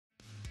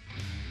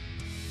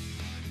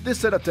This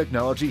setup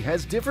technology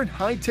has different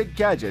high-tech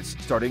gadgets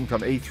starting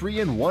from a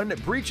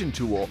 3-in-1 breaching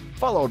tool,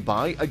 followed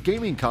by a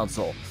gaming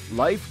console,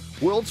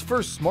 life, world's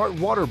first smart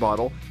water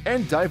bottle,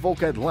 and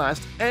Divoke at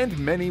last, and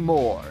many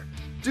more.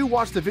 Do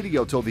watch the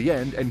video till the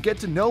end and get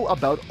to know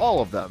about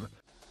all of them.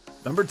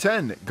 Number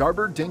 10.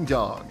 Garber Ding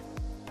Dong.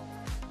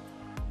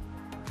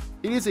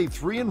 It is a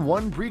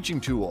 3-in-1 breaching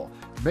tool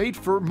made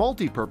for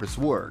multi-purpose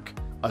work.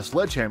 A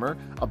sledgehammer,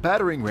 a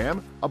battering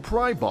ram, a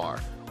pry bar.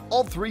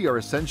 All three are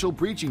essential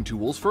breaching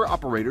tools for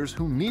operators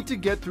who need to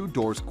get through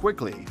doors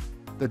quickly.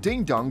 The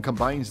Ding Dong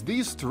combines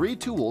these three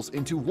tools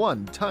into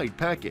one tight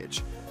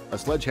package. A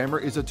sledgehammer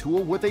is a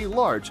tool with a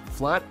large,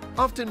 flat,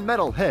 often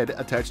metal head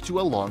attached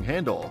to a long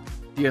handle.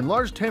 The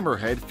enlarged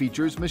hammerhead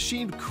features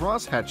machined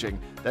cross-hatching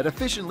that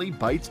efficiently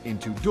bites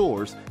into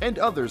doors and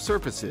other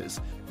surfaces,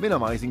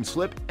 minimizing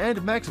slip and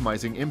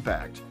maximizing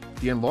impact.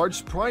 The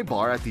enlarged pry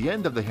bar at the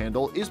end of the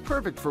handle is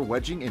perfect for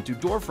wedging into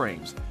door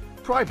frames.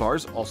 Pry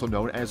bars, also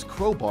known as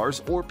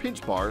crowbars or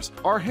pinch bars,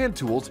 are hand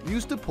tools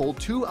used to pull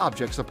two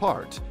objects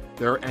apart.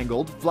 Their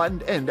angled,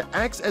 flattened end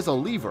acts as a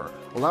lever,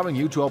 allowing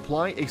you to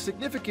apply a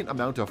significant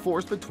amount of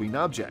force between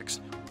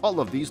objects. All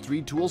of these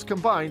three tools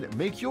combined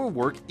make your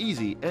work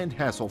easy and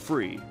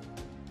hassle-free.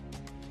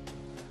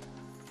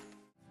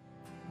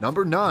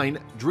 Number 9.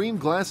 Dream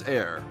Glass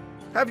Air.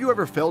 Have you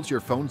ever felt your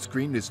phone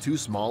screen is too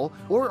small,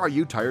 or are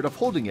you tired of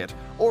holding it,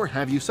 or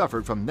have you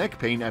suffered from neck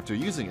pain after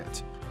using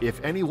it?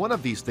 If any one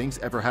of these things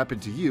ever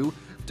happened to you,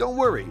 don't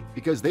worry,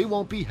 because they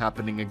won't be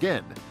happening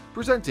again.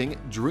 Presenting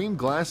Dream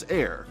Glass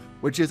Air,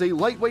 which is a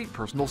lightweight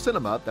personal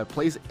cinema that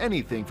plays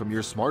anything from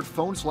your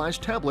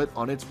smartphone/tablet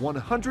on its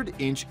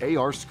 100-inch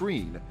AR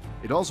screen.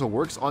 It also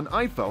works on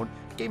iPhone,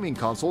 gaming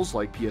consoles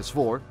like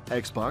PS4,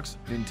 Xbox,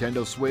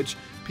 Nintendo Switch,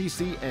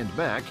 PC and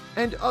Mac,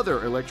 and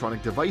other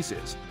electronic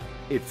devices.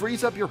 It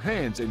frees up your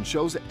hands and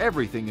shows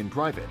everything in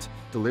private,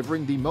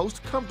 delivering the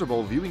most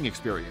comfortable viewing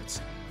experience.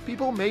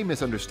 People may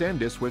misunderstand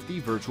this with the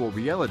virtual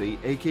reality,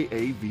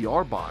 aka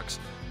VR box,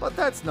 but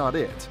that's not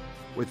it.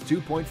 With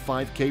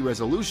 2.5K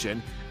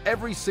resolution,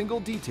 every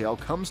single detail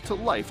comes to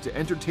life to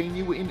entertain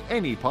you in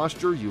any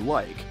posture you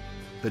like.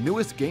 The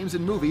newest games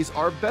and movies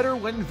are better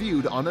when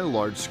viewed on a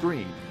large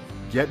screen.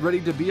 Get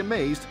ready to be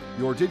amazed,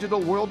 your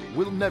digital world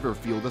will never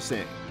feel the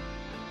same.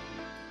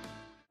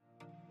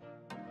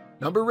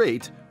 Number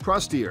 8.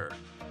 Prosteer.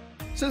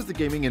 Since the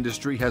gaming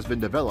industry has been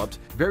developed,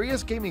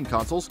 various gaming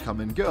consoles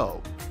come and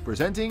go.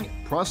 Presenting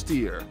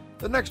Prosteer,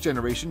 the next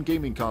generation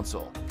gaming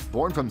console.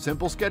 Born from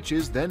simple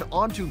sketches, then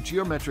onto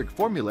geometric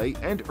formulae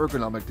and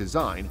ergonomic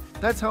design,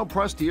 that's how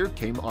Prosteer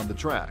came on the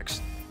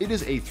tracks. It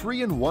is a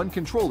 3-in-1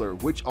 controller,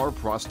 which are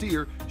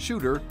Prosteer,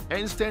 shooter,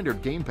 and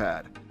standard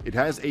gamepad. It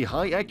has a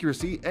high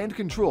accuracy and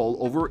control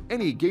over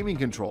any gaming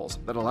controls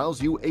that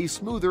allows you a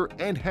smoother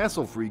and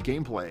hassle-free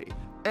gameplay.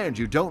 And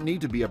you don't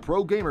need to be a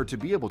pro gamer to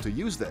be able to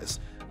use this.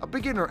 A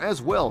beginner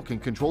as well can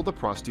control the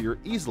Prosteer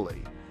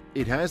easily.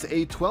 It has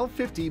a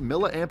 1250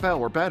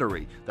 mAh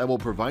battery that will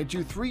provide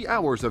you 3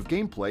 hours of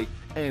gameplay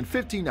and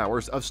 15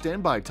 hours of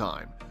standby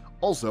time.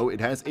 Also, it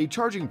has a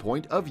charging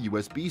point of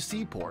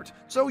USB-C port,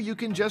 so you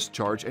can just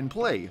charge and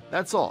play,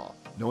 that's all.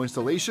 No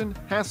installation,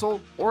 hassle,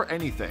 or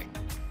anything.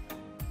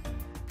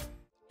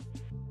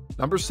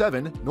 Number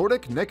 7.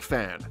 Nordic Neck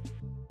Fan.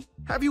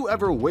 Have you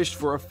ever wished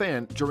for a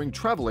fan during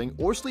traveling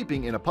or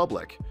sleeping in a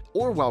public?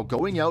 Or while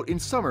going out in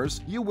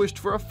summers, you wished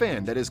for a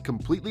fan that is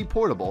completely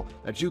portable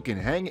that you can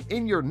hang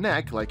in your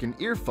neck like an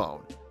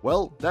earphone?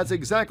 Well, that's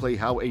exactly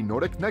how a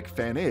Nordic Neck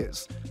Fan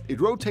is.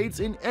 It rotates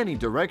in any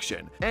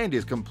direction and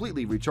is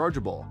completely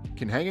rechargeable.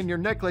 Can hang in your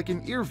neck like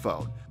an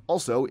earphone.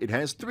 Also, it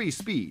has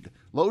 3-speed,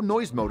 low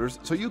noise motors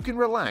so you can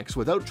relax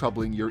without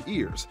troubling your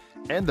ears,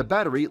 and the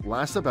battery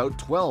lasts about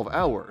 12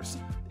 hours.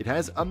 It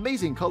has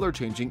amazing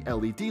color-changing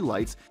LED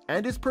lights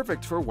and is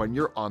perfect for when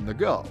you're on the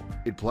go.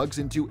 It plugs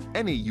into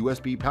any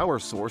USB power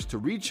source to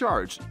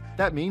recharge.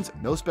 That means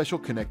no special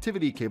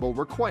connectivity cable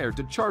required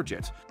to charge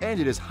it, and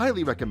it is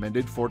highly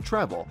recommended for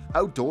travel,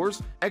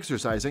 outdoors,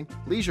 exercising,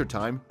 leisure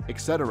time,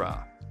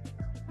 etc.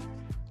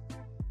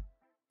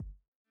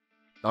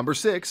 Number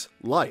 6.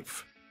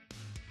 Life.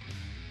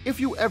 If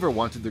you ever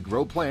wanted to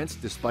grow plants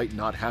despite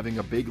not having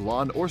a big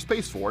lawn or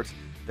space for it,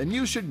 then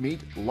you should meet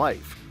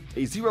Life,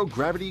 a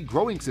zero-gravity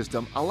growing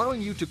system allowing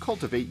you to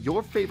cultivate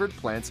your favorite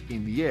plants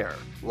in the air.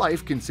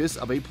 Life consists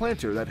of a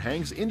planter that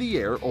hangs in the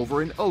air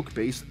over an oak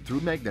base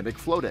through magnetic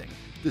floating.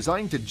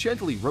 Designed to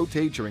gently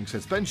rotate during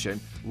suspension,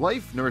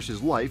 Life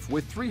nourishes life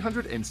with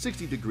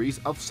 360 degrees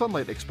of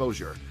sunlight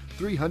exposure,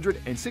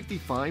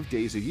 365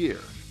 days a year.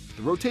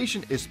 The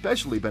rotation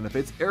especially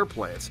benefits air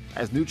plants,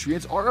 as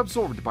nutrients are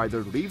absorbed by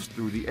their leaves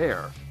through the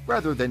air,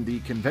 rather than the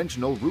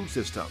conventional root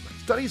system.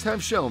 Studies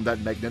have shown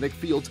that magnetic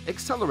fields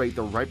accelerate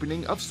the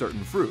ripening of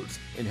certain fruits,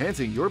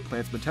 enhancing your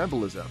plant's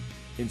metabolism.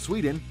 In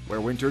Sweden, where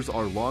winters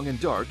are long and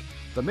dark,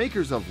 the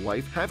makers of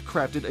Life have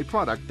crafted a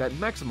product that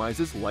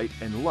maximizes light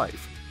and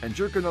life, and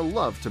you're gonna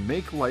love to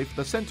make Life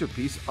the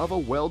centerpiece of a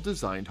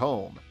well-designed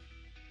home.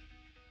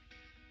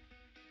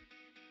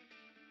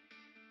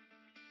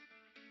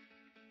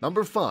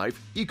 Number 5.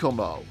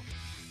 Ecomo.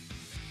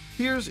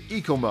 Here's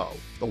EcoMo,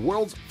 the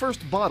world's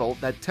first bottle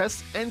that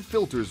tests and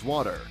filters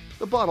water.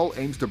 The bottle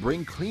aims to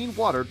bring clean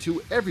water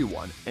to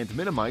everyone and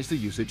minimize the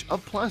usage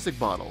of plastic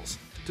bottles.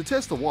 To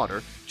test the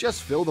water,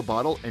 just fill the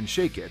bottle and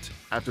shake it.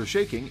 After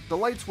shaking, the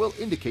lights will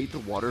indicate the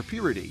water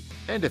purity.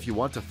 And if you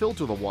want to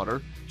filter the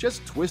water,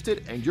 just twist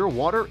it and your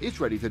water is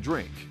ready to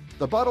drink.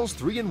 The bottle's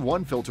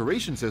 3-in-1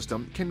 filtration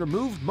system can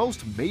remove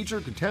most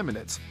major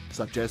contaminants,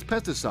 such as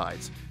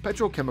pesticides,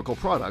 petrochemical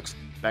products,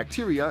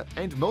 bacteria,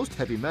 and most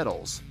heavy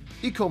metals.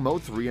 EcoMo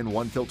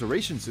 3-in-1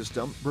 filtration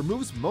system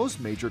removes most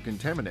major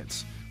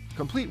contaminants,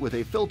 complete with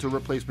a filter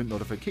replacement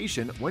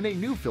notification when a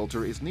new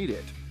filter is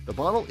needed. The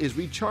bottle is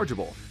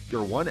rechargeable.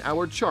 Your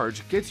 1-hour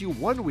charge gets you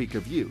 1 week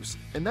of use,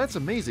 and that's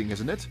amazing,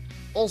 isn't it?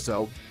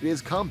 Also, it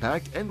is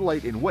compact and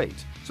light in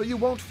weight, so you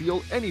won't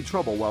feel any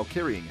trouble while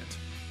carrying it.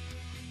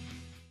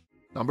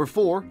 Number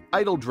 4.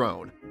 Idle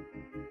Drone.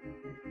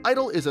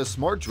 Idle is a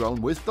smart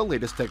drone with the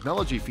latest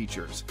technology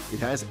features. It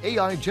has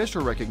AI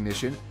gesture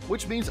recognition,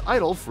 which means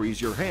idle frees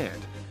your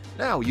hand.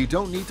 Now you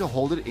don't need to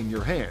hold it in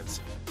your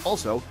hands.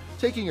 Also,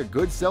 taking a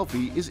good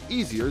selfie is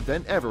easier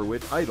than ever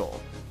with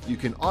idle. You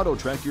can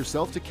auto-track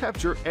yourself to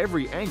capture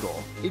every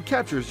angle. It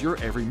captures your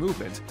every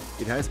movement.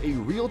 It has a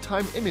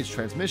real-time image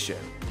transmission.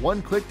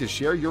 One click to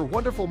share your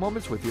wonderful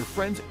moments with your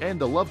friends and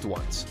the loved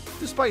ones.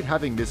 Despite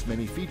having this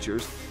many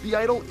features, the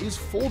Idle is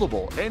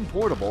foldable and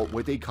portable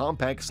with a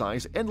compact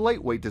size and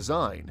lightweight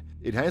design.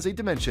 It has a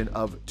dimension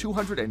of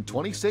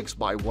 226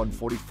 by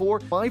 144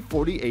 by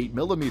 48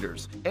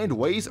 millimeters and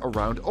weighs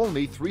around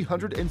only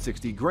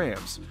 360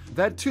 grams.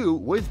 That too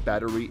with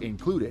battery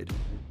included.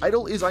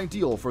 Idle is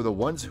ideal for the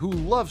ones who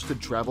loves to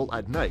travel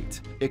at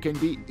night. It can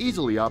be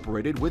easily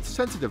operated with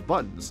sensitive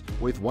buttons.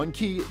 With one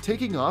key,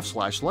 taking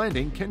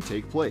off/landing can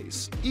take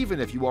place. Even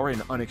if you are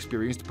an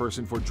unexperienced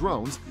person for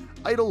drones,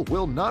 Idle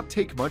will not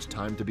take much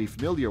time to be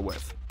familiar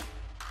with.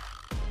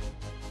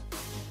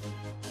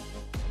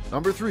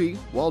 Number 3.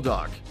 Wall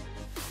Dock.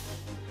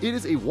 It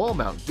is a wall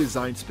mount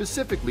designed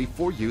specifically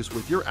for use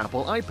with your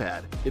Apple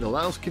iPad. It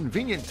allows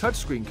convenient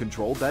touchscreen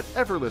control that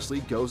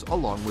effortlessly goes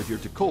along with your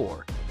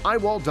decor.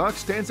 iWall Dock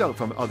stands out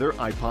from other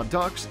iPod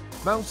docks,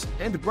 mounts,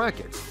 and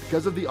brackets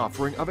because of the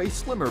offering of a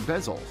slimmer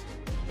bezel.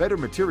 Better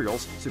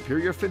materials,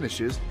 superior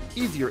finishes,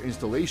 easier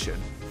installation,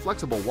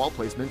 flexible wall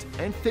placement,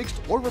 and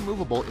fixed or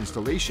removable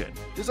installation,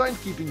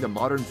 designed keeping the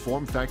modern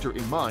form factor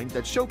in mind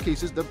that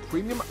showcases the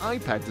premium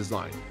iPad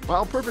design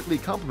while perfectly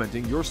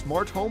complementing your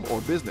smart home or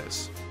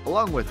business,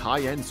 along with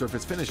high-end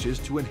surface finishes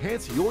to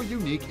enhance your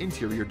unique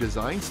interior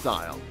design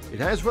style. It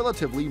has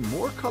relatively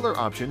more color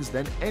options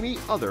than any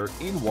other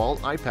in-wall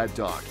iPad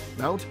dock,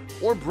 mount,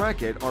 or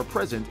bracket are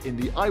present in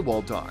the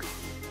iWall Dock.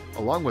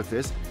 Along with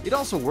this, it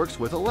also works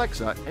with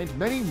Alexa and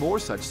many more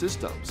such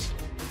systems.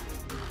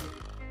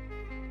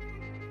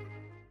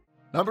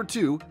 Number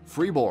 2.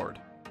 Freeboard.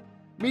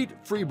 Meet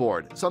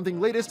Freeboard, something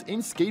latest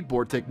in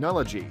skateboard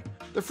technology.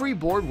 The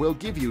Freeboard will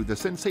give you the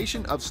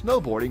sensation of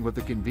snowboarding with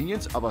the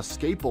convenience of a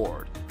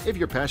skateboard. If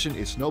your passion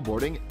is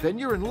snowboarding, then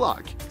you're in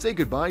luck. Say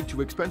goodbye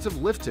to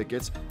expensive lift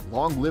tickets,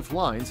 long lift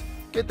lines,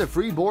 get the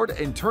Freeboard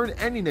and turn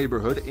any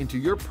neighborhood into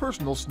your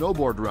personal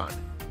snowboard run.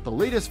 The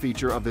latest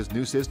feature of this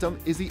new system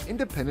is the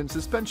independent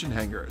suspension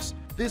hangers.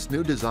 This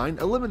new design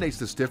eliminates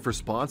the stiff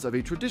response of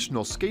a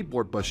traditional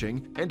skateboard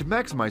bushing and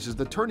maximizes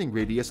the turning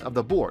radius of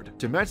the board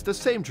to match the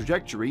same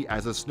trajectory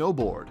as a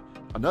snowboard.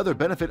 Another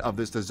benefit of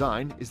this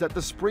design is that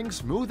the springs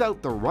smooth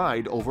out the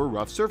ride over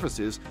rough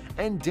surfaces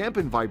and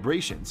dampen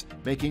vibrations,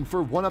 making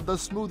for one of the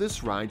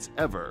smoothest rides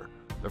ever.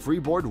 The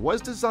Freeboard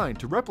was designed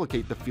to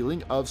replicate the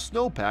feeling of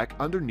snowpack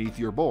underneath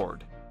your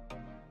board.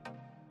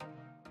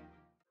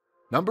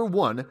 Number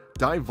 1.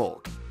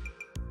 DiveVolk.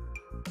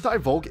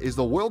 DiveVolk is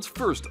the world's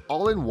first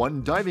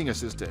all-in-one diving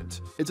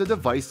assistant. It's a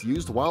device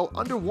used while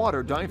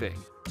underwater diving.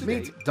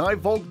 Meet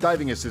DiveVolk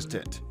Diving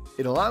Assistant.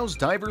 It allows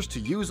divers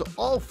to use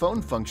all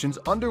phone functions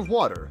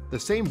underwater the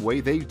same way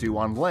they do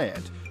on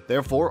land,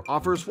 therefore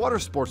offers water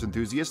sports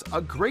enthusiasts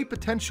a great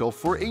potential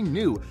for a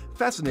new,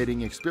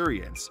 fascinating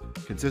experience.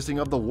 Consisting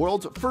of the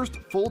world's first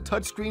full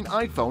touchscreen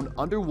iPhone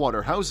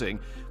underwater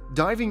housing,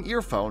 diving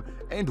earphone,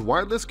 and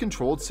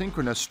wireless-controlled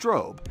synchronous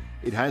strobe,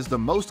 it has the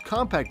most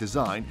compact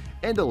design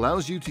and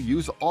allows you to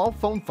use all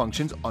phone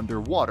functions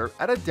underwater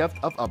at a depth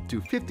of up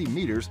to 50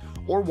 meters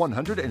or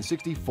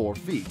 164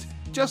 feet,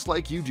 just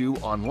like you do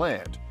on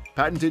land.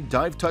 Patented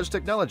Dive Touch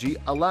technology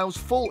allows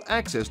full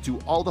access to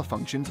all the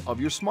functions of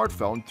your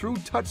smartphone through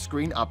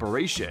touchscreen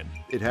operation.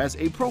 It has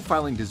a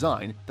profiling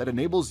design that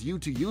enables you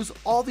to use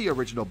all the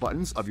original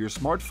buttons of your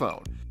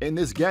smartphone. In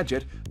this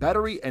gadget,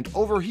 battery and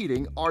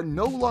overheating are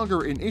no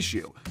longer an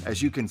issue,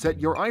 as you can set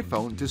your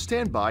iPhone to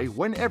standby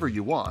whenever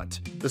you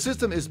want. The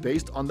system is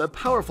based on the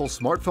powerful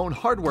smartphone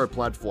hardware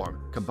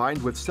platform,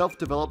 combined with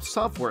self-developed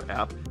software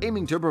app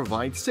aiming to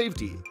provide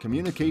safety,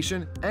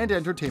 communication, and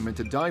entertainment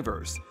to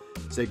divers.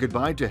 Say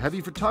goodbye to heavy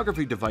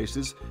photography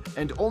devices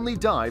and only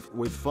dive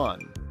with fun.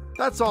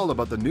 That's all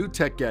about the new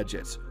tech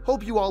gadgets.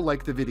 Hope you all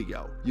liked the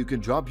video. You can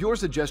drop your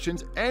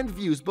suggestions and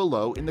views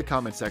below in the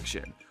comment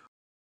section.